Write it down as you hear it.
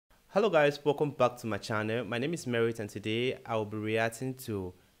Hello guys, welcome back to my channel. My name is Merit and today I will be reacting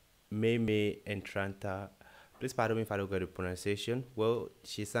to MAYMAY Entrata. Please pardon me if I don't get the pronunciation. Well,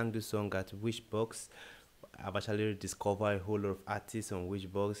 she sang this song at Wishbox. I've actually discovered a whole lot of artists on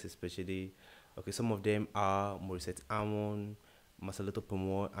Wishbox, especially some of them are Morissette Amon, Masaloto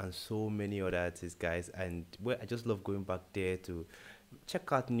Pomo, and so many other artists, guys. And well, I just love going back there to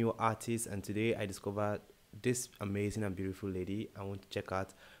check out new artists, and today I discovered this amazing and beautiful lady. I want to check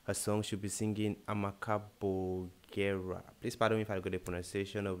out her song. She'll be singing Amakabogera. Please pardon me if I got the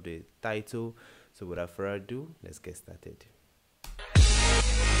pronunciation of the title. So without further ado, let's get started.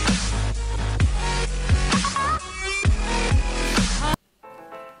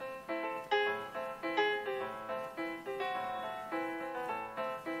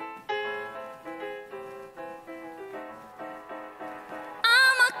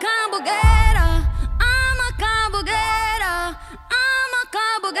 Amakabogera, Amakabogera,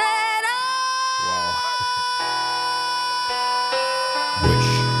 Amakabogera. Wow.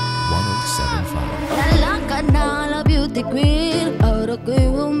 Wish 1075. Lalakad na la beauty queen, aura ko'y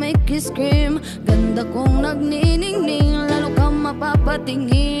will make you scream. Ganda kong nagniningning, lalo kang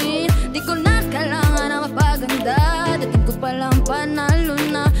mapapatingin. Di ko na kailangan na mapaganda, dating ko palang panalo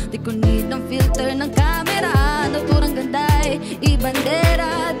na. Di ko need ng filter ng camera, naturang ganda'y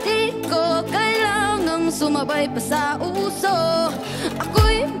ibandera. Di ko kailangang sumabay pa sa uso,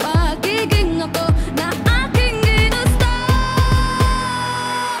 ako'y magiging ako na aking ginusto.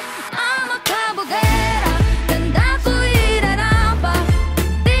 Amakabogera, ganda ko'y irarapa,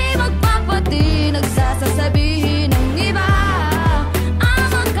 di magpapati nagsasasabihin ng iba.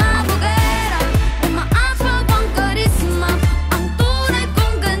 Amakabogera, umaapaw ang karisma, ang tunay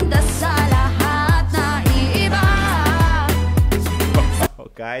kong ganda sa lahat na iiba. Oh,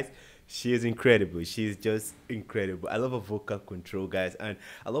 guys, she is incredible. She's just incredible. I love her vocal control, guys, and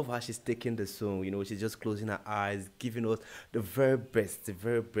I love how she's taking the song. You know, she's just closing her eyes, giving us the very best, the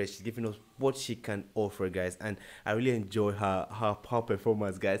very best. She's giving us what she can offer, guys, and I really enjoy her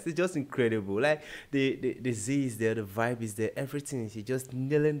performance, guys. It's just incredible. Like the Z is there, the vibe is there, everything. She's just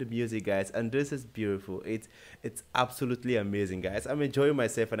nailing the music, guys, and this is beautiful. It's absolutely amazing, guys. I'm enjoying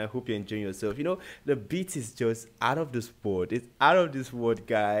myself, and I hope you're enjoying yourself. You know, the beat is just out of this world. It's out of this world,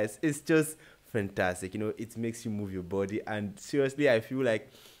 guys. It's just fantastic. You know, it makes you move your body, and seriously, I feel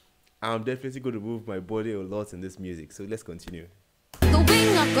like I'm definitely going to move my body a lot in this music. So let's continue.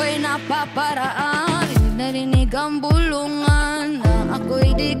 Tuwing ako'y napaparaan, narinig ang bulungan na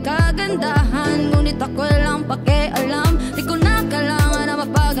ako'y di kagandahan, ngunit ako'y lang pakialam. Di ko na kailangan na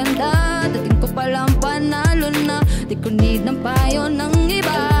mapaganda, dating ko palang panalo na. Di ko need ng payo ng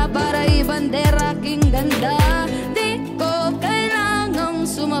iba para ibandera aking ganda. Di ko kailangang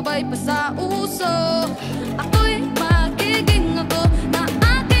sumabay pa sa uso, ako'y magiging ako na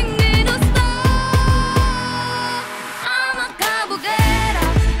aking ginusto. Amakabogera,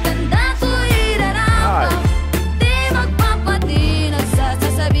 ganda ko'y irarapa, di magpapati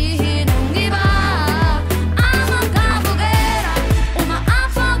nagsasasabihin ng iba. Amakabogera,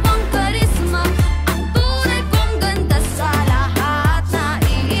 umaapaw ang karisma, ang tunay kong ganda sa lahat na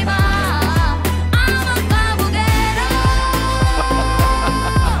iiba. Amakabogera,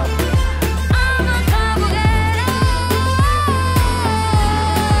 Amakabogera.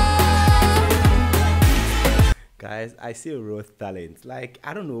 Guys, I see a raw talent. Like,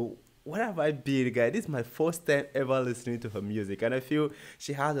 I don't know, what have I been, guys? This is my first time ever listening to her music, and I feel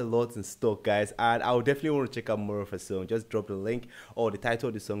she has a lot in stock, guys, and I would definitely want to check out more of her song. Just drop the link or the title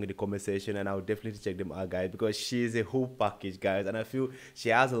of the song in the comment section, and I would definitely check them out, guys, because she is a whole package, guys, and I feel she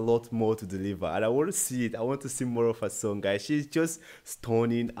has a lot more to deliver, and I want to see it. I want to see more of her song, guys. She's just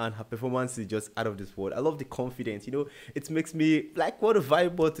stunning, and her performance is just out of this world. I love the confidence, you know, it makes me like want to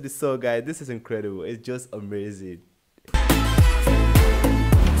vibe more to the song, guys. This is incredible. It's just amazing.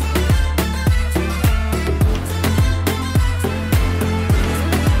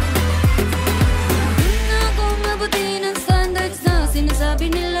 Sinasabi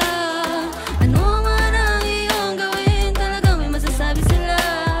nila, ano man ang iyong gawin, talagang may masasabi sila.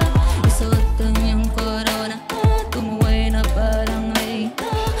 Isuot ang iyong corona at umuwi na parang may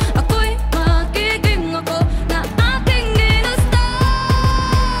ako'y magiging ako na aking ginusto.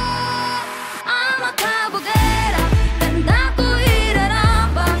 Amakabogera, ganda ko'y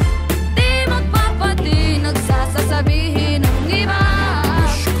irarapa, di magpapati nagsasasabihin ng iba.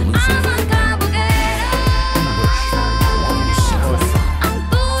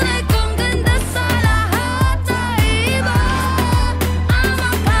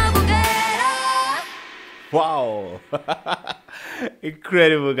 Wow.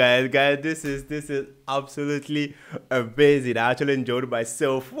 Incredible, guys. This is absolutely amazing. I actually enjoyed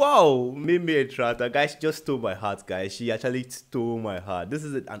myself. Wow, MAYMAY Entrata, guys, she just stole my heart, guys. She actually stole my heart. This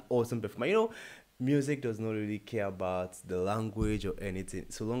is an awesome performance. Music does not really care about the language or anything.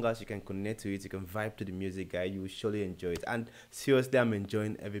 So long as you can connect to it, you can vibe to the music, guys, you will surely enjoy it. And seriously, I'm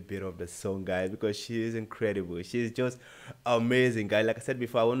enjoying every bit of the song, guys, because she is incredible. She is just amazing, guys. Like I said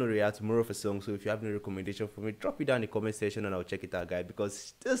before, I want to react to more of a song. So if you have any recommendation for me, drop it down in the comment section and I'll check it out, guys.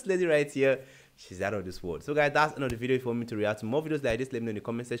 Because this lady right here, she's out of this world. So guys, that's another video. If you want me to react to more videos like this, let me know in the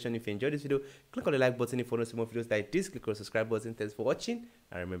comment section. If you enjoyed this video, click on the like button. If you want to see more videos like this, click on the subscribe button. Thanks for watching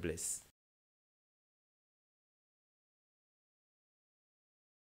and remember, bless.